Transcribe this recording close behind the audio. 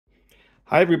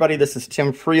Hi, everybody. This is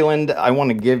Tim Freeland. I want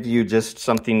to give you just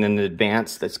something in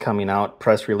advance that's coming out.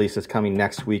 Press release is coming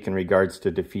next week in regards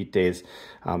to Defeat Days.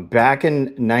 Back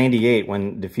in '98,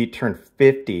 when Defeat turned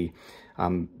 50,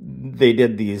 they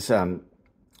did these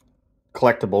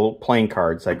collectible playing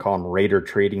cards. I call them Raider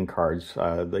trading cards.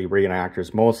 The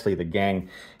reenactors, mostly the gang,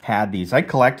 had these. I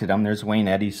collected them. There's Wayne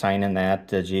Eddy signing that,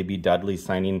 J.B. Dudley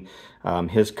signing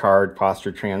his card,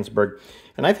 Foster Transberg.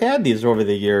 And I've had these over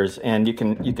the years, and you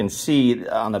can see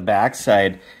on the back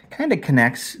side, kind of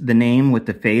connects the name with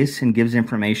the face and gives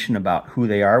information about who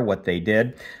they are, what they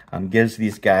did. Gives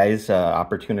these guys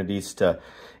opportunities to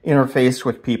interface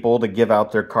with people, to give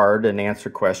out their card and answer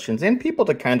questions, and people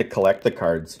to kind of collect the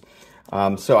cards.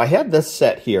 So I had this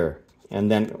set here,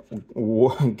 and then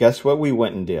guess what we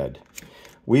went and did?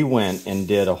 We went and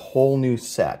did a whole new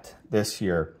set this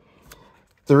year.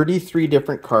 33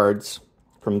 different cards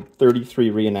from 33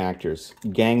 reenactors,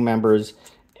 gang members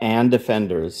and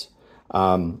defenders,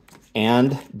 and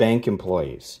bank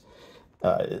employees.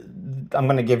 I'm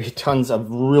going to give you tons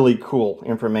of really cool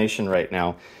information right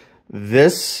now.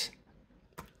 This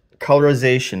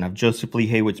colorization of Joseph Lee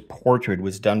Haywood's portrait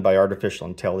was done by artificial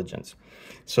intelligence.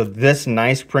 So this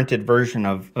nice printed version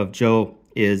of Joe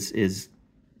is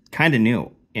kind of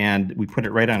new, and we put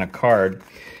it right on a card.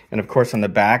 And of course on the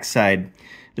back side,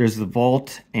 there's the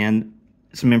vault and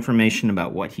some information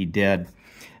about what he did.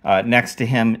 Next to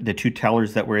him, the two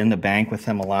tellers that were in the bank with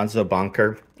him, Alonzo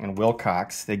Bunker and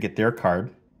Wilcox, they get their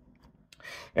card.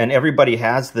 And everybody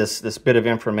has this bit of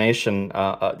information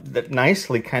that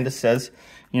nicely kind of says,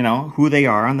 you know, who they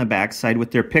are on the backside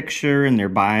with their picture and their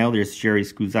bio. There's Jerry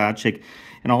Skuzacik.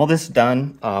 And all this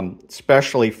done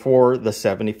especially for the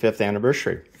 75th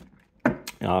anniversary,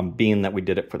 being that we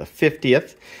did it for the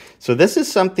 50th. So this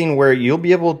is something where you'll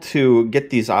be able to get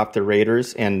these off the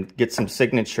Raiders and get some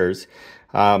signatures.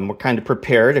 We're kind of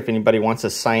prepared if anybody wants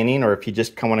a signing, or if you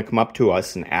just want to come up to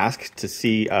us and ask to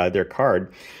see their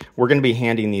card. We're going to be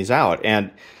handing these out.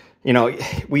 And, you know,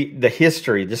 the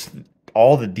history, just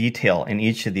all the detail in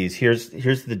each of these. Here's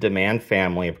the Demand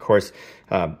family. Of course,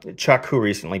 Chuck, who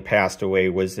recently passed away,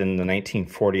 was in the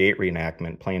 1948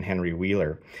 reenactment playing Henry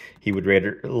Wheeler. He would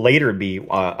later be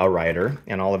a writer,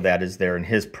 and all of that is there in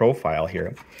his profile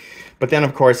here. But then,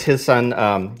 of course, his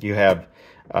son, you have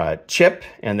Chip,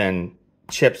 and then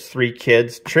Chip's three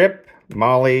kids, Trip,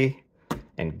 Molly,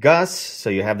 and Gus.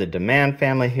 So you have the Demand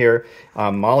family here.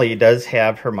 Molly does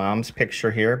have her mom's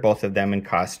picture here, both of them in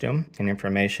costume, and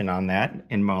information on that,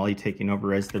 and Molly taking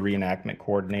over as the reenactment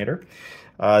coordinator.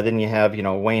 Then you have, you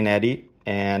know, Wayne Eddy,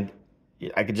 and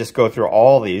I could just go through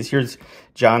all these. Here's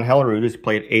John Hellerud, who's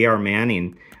played A.R.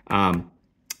 Manning. And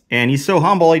he's so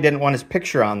humble, he didn't want his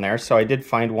picture on there, so I did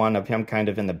find one of him kind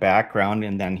of in the background,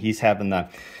 and then he's having the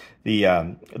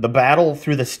battle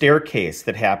through the staircase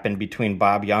that happened between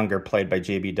Bob Younger, played by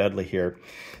J.B. Dudley here.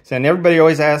 So, and everybody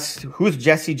always asks, who's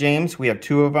Jesse James? We have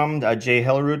two of them. Jay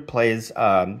Hellerud plays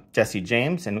Jesse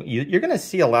James, and you're going to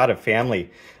see a lot of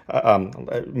family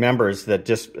members that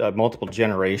just multiple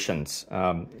generations.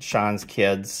 Sean's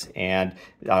kids and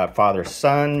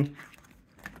father-son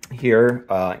here,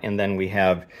 and then we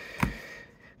have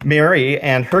Mary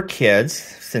and her kids,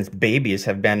 since babies,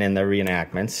 have been in the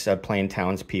reenactments, playing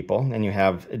townspeople. And you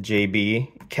have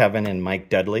JB, Kevin, and Mike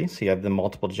Dudley. So you have the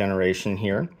multiple generation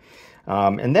here.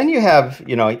 And then you have,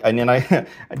 you know,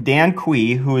 Dan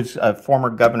Quee, who is former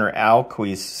Governor Al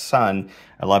Quee's son.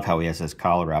 I love how he has his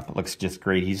collar up. It looks just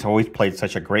great. He's always played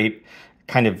such a great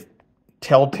kind of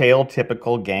telltale,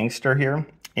 typical gangster here.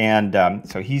 And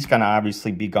so he's going to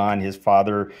obviously be gone. His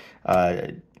father,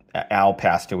 Al,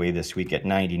 passed away this week at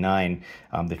 99.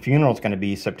 The funeral is going to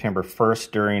be September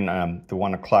 1st during the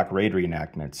 1 o'clock raid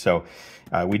reenactment. So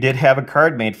we did have a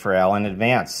card made for Al in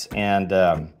advance, and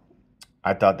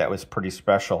I thought that was pretty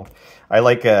special. I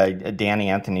like Danny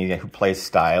Anthony, who plays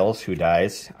Styles, who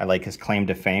dies. I like his claim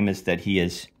to fame is that he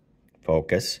is,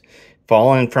 focus,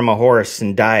 fallen from a horse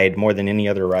and died more than any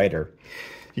other rider.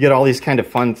 You get all these kind of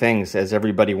fun things as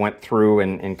everybody went through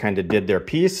and kind of did their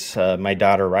piece. My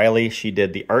daughter Riley, she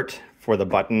did the art for the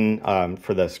button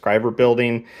for the Scriber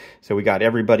building. So we got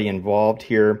everybody involved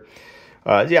here.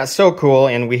 Yeah, so cool.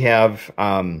 And we have,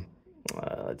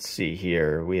 let's see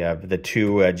here. We have the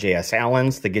two J.S.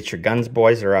 Allens, the Get Your Guns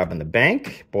boys, are robbing the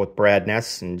bank. Both Brad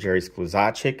Ness and Jerry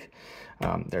Skuzacik.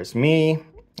 There's me.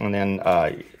 And then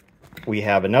we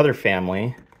have another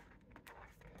family.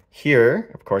 Here,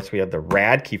 of course, we have the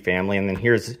Radke family, and then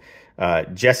here's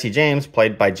Jesse James,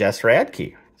 played by Jess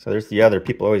Radke. So there's the other.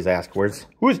 People always ask,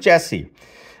 who's Jesse?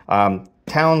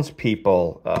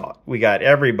 Townspeople. We got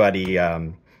everybody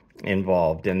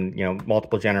involved in, you know,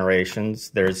 multiple generations.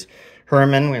 There's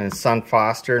Herman and his son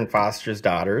Foster and Foster's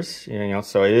daughters. You know,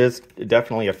 so it is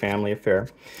definitely a family affair.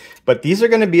 But these are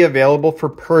going to be available for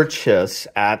purchase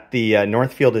at the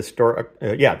Northfield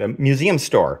the museum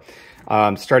store,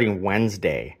 starting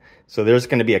Wednesday. So there's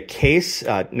going to be a case,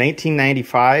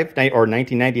 $19.95 or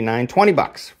 $19.99,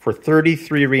 $20 for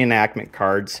 33 reenactment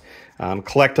cards,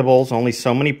 collectibles, only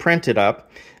so many printed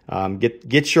up.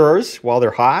 Get yours while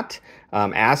they're hot.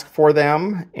 Ask for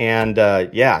them. And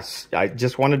yes, I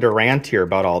just wanted to rant here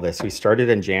about all this. We started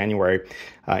in January.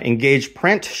 Engage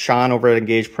Print, Sean over at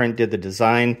Engage Print did the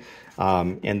design.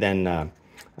 And then,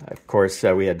 of course,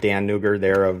 we had Dan Nuger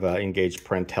there of Engage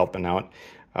Print helping out.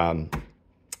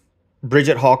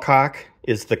 Bridget Halcock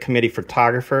is the committee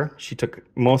photographer. She took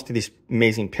most of these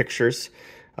amazing pictures.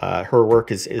 Her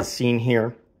work is seen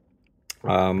here.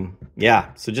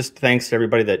 Yeah, so just thanks to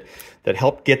everybody that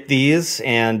helped get these,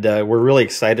 and we're really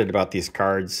excited about these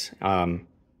cards.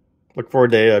 Look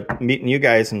forward to meeting you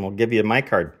guys, and we'll give you my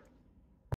card.